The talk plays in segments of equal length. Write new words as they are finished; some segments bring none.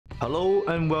Hello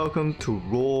and welcome to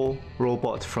War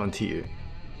Robot Frontier.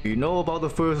 If you know about the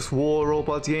first War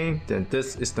Robots game, then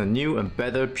this is the new and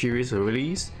better previous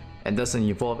release and doesn't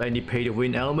involve any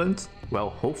pay-to-win elements.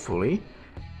 Well, hopefully.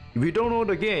 If you don't know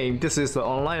the game, this is the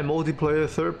online multiplayer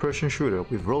third-person shooter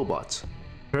with robots.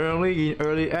 Currently in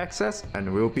early access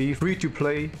and will be free to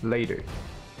play later.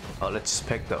 Let's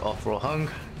pick the off-road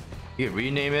hunk. You can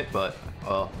rename it, but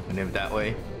we'll name it that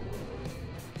way.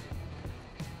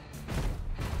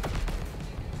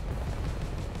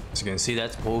 As you can see,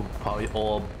 that's probably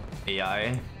all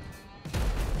AI.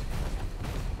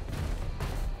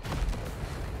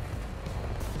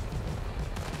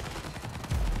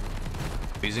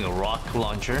 Using a rocket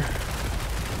launcher,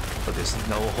 but there's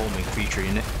no homing feature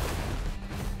in it.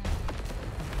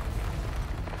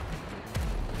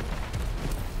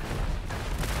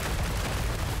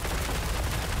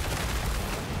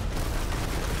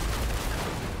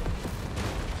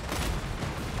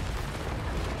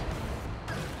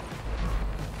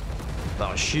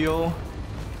 Down shield.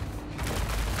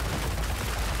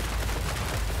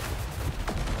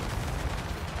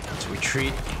 Let's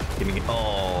retreat. Giving it.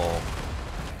 Oh.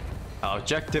 Our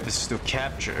objective is to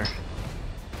capture,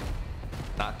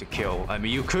 not to kill. I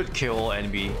mean, you could kill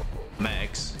enemy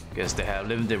mechs because they have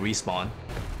limited respawn.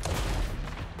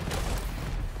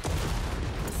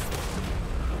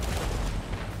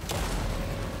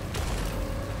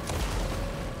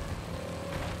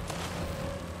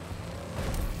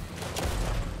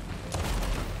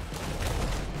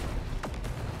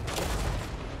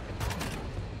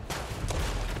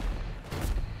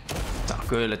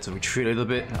 Good, let's retreat a little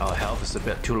bit. Our health is a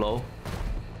bit too low.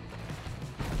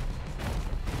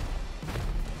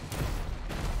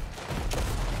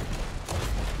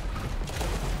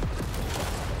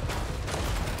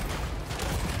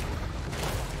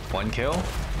 One kill.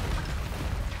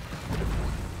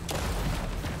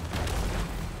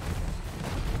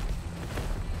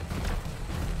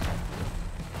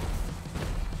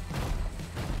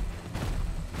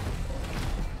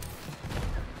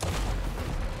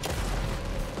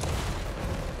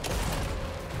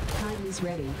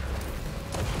 Ready.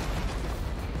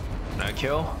 Another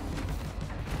kill.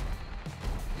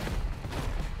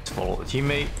 Let's follow the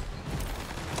teammate.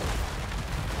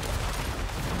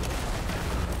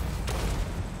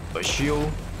 A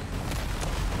shield.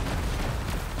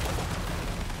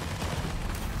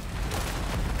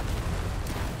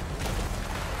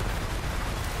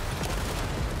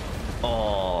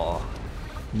 Oh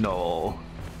no.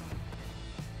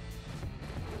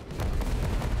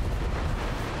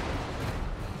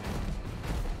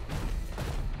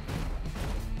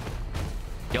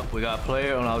 Yup, we got a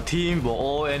player on our team, but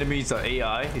all enemies are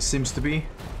AI, it seems to be.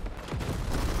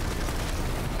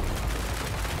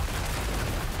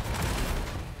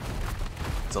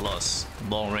 It's a lot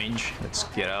long range. Let's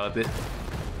get out of it.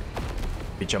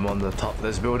 We jump on the top of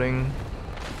this building.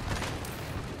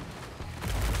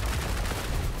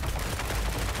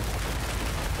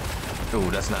 Oh,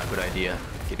 that's not a good idea.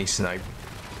 Getting sniped.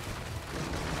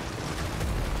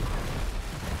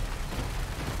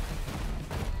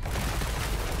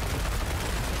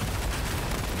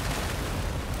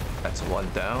 That's one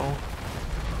down.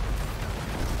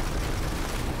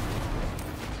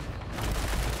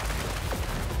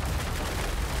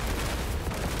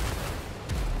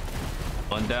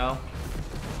 One down.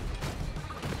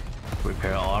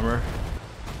 Repair armor.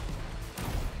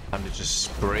 Time to just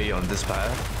spray on this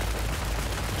path.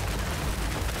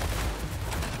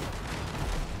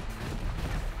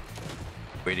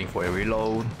 Waiting for a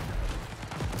reload.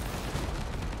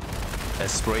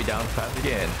 Let's spray down the path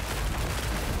again.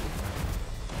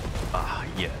 Ah,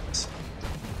 yes.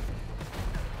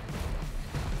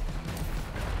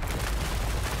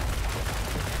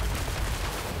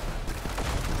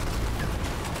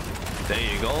 There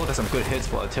you go. That's some good hits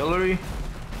for artillery.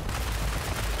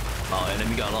 Our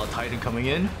enemy got a lot of Titan coming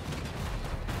in.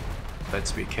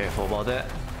 Let's be careful about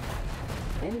that.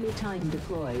 Enemy Titan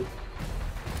deployed.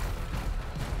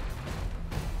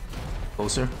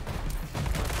 Closer.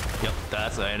 Yep,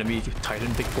 that's an enemy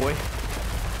Titan big boy.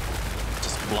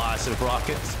 Blast of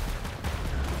rockets.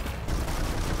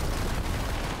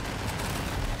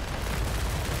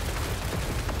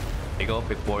 There you go,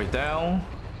 big boy down.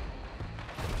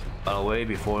 Out of the way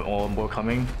before all more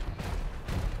coming.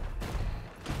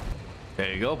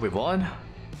 There you go, we won.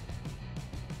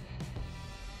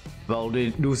 Without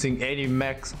losing any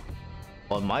mechs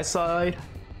on my side.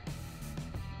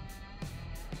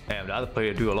 And the other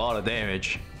player do a lot of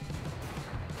damage.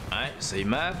 Alright,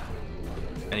 same map.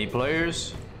 Any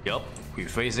players? Yup, we're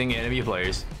facing enemy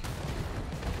players.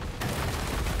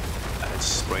 Let's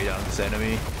spray down this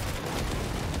enemy.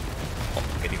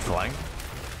 flying.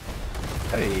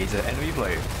 Hey, he's an enemy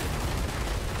player.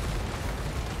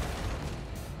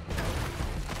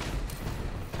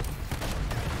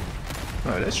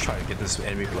 Alright, let's try to get this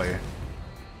enemy player.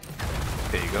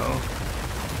 There you go.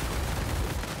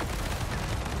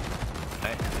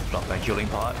 Alright, drop that healing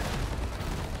pot.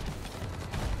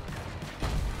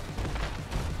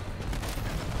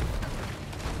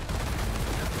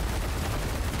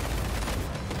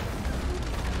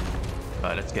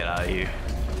 Alright, let's get out of here.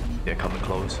 They're coming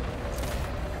close.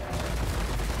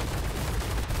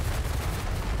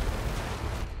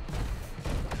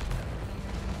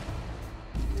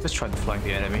 Let's try to flank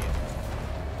the enemy.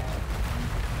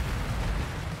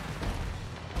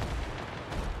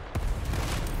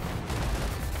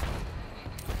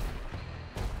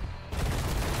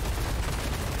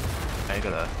 I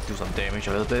gotta do some damage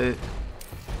a little bit.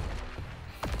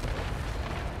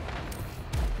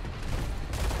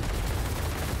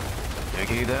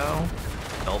 Okay, down.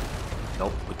 Nope.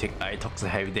 Nope. I took the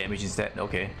heavy damage instead.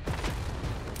 Okay.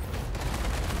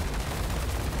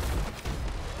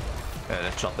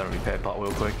 Let's drop that repair part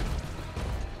real quick.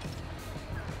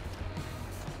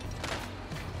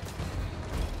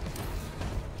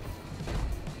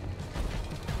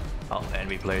 Oh,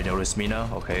 enemy player noticed me now.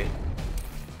 Okay.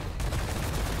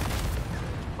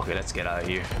 Okay, let's get out of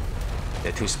here.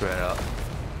 They're too spread out.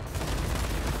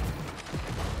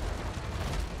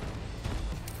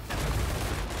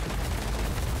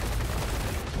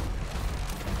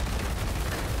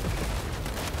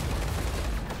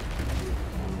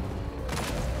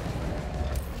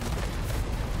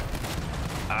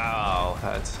 Ow,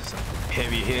 that's a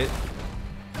heavy hit.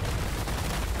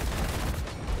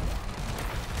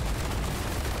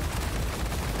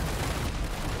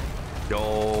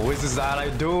 Yo, what's this ally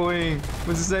doing?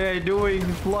 What's this AI doing?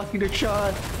 He's blocking the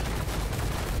shot.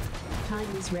 Time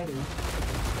is ready.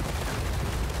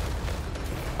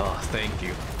 Oh, thank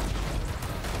you.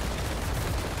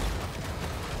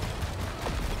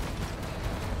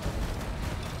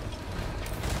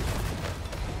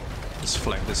 Let's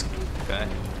flank this guy.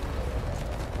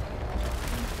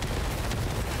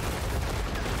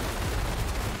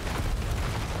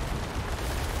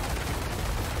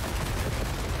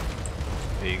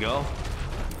 There you go.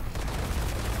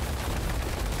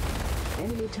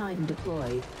 Enemy time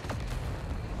deployed.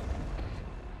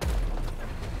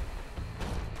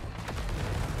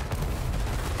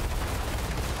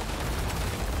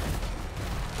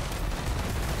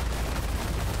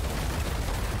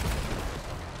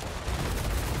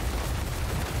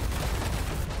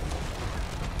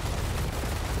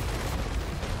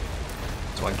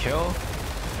 That's one kill.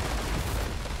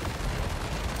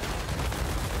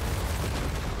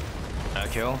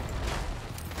 Kill.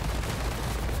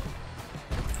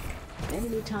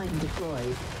 Enemy time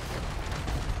deployed.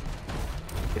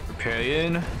 Get repair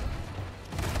in.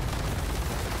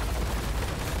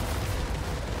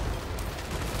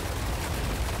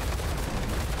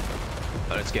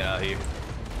 Let's get out of here.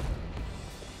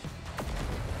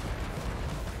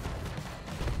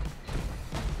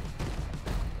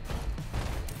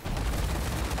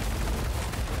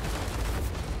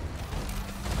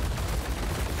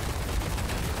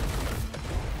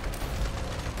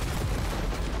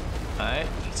 Alright,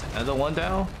 another one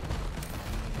down.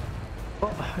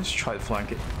 Oh, let's try to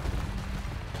flank it.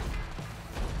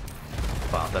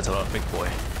 Wow, that's a lot of big boy.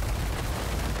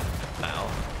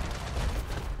 Ow.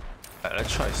 Alright,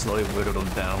 let's try to slowly whittle them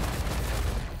down.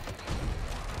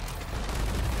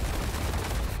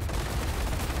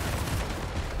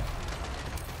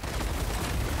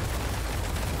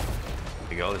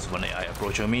 There you go, there's one AI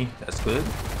approaching me. That's good.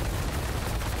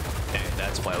 Okay,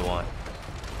 that's what I want.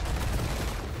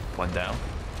 One down.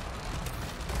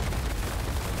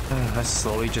 Let's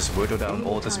slowly just whittle down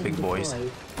all these big boys.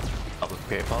 Up with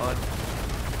repair pod.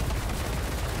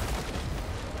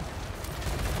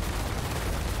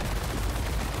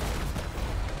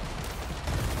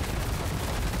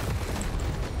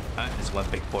 Alright, there's one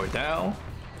big boy down.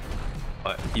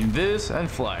 Invis and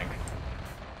flank.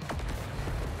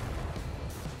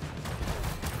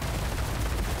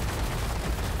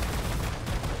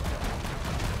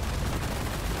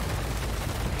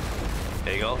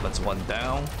 There you go, that's one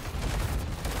down.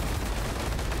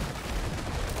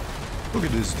 Look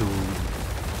at this dude.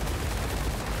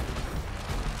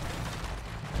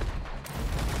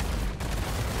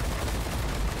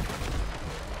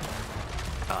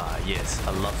 Ah, yes,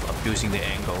 I love abusing the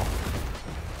angle.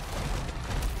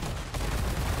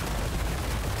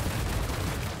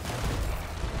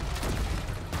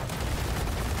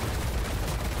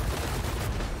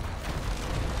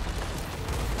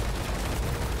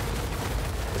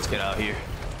 Let's get out here.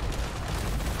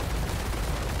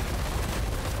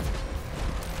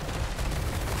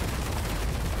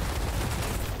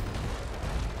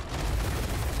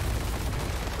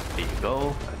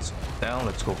 go. Let's go down.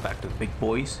 Let's go back to the big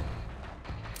boys.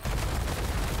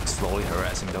 Slowly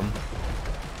harassing them.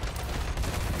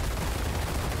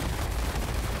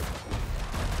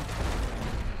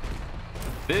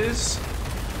 This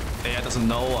AI doesn't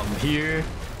know I'm here.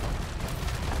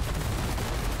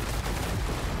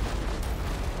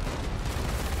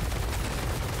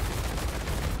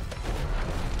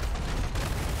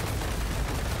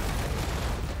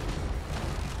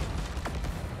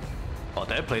 Oh,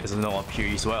 that play doesn't know I'm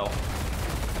here as well.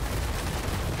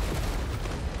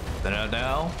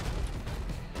 Now.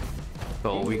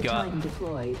 So we got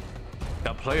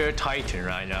a player Titan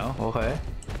right now. Okay.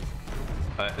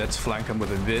 Alright, let's flank him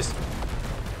with a Invis.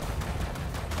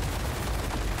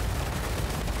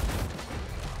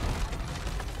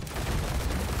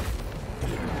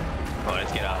 Oh,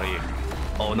 let's get out of here.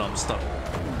 Oh no, I'm stuck.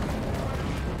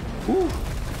 Woo!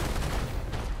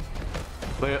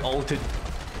 Player ulted.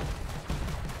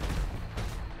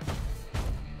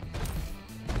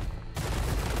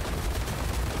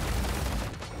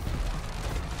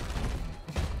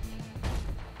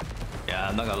 Yeah,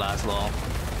 I'm not gonna last long.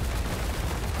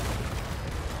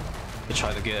 I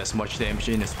try to get as much damage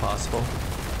in as possible.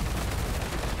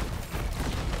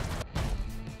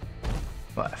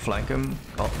 Right, flank him.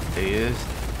 Oh, there he is.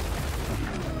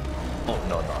 Oh,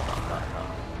 no.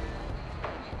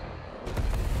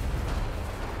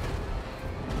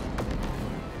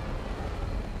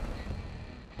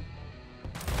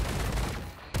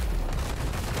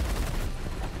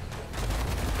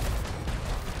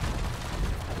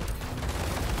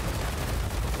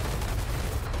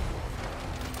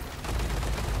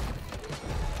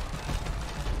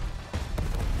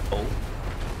 Oh,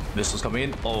 missiles coming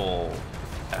in. Oh,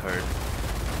 that hurt.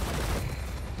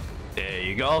 There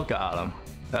you go, got him.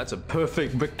 That's a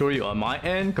perfect victory on my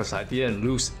end because I didn't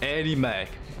lose any mag.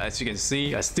 As you can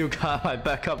see, I still got my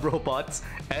backup robots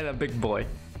and a big boy.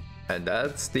 And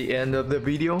that's the end of the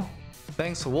video.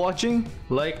 Thanks for watching.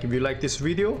 Like if you like this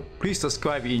video. Please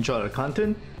subscribe if you enjoy the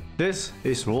content. This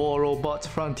is War Robots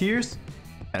Frontiers,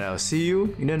 and I'll see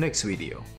you in the next video.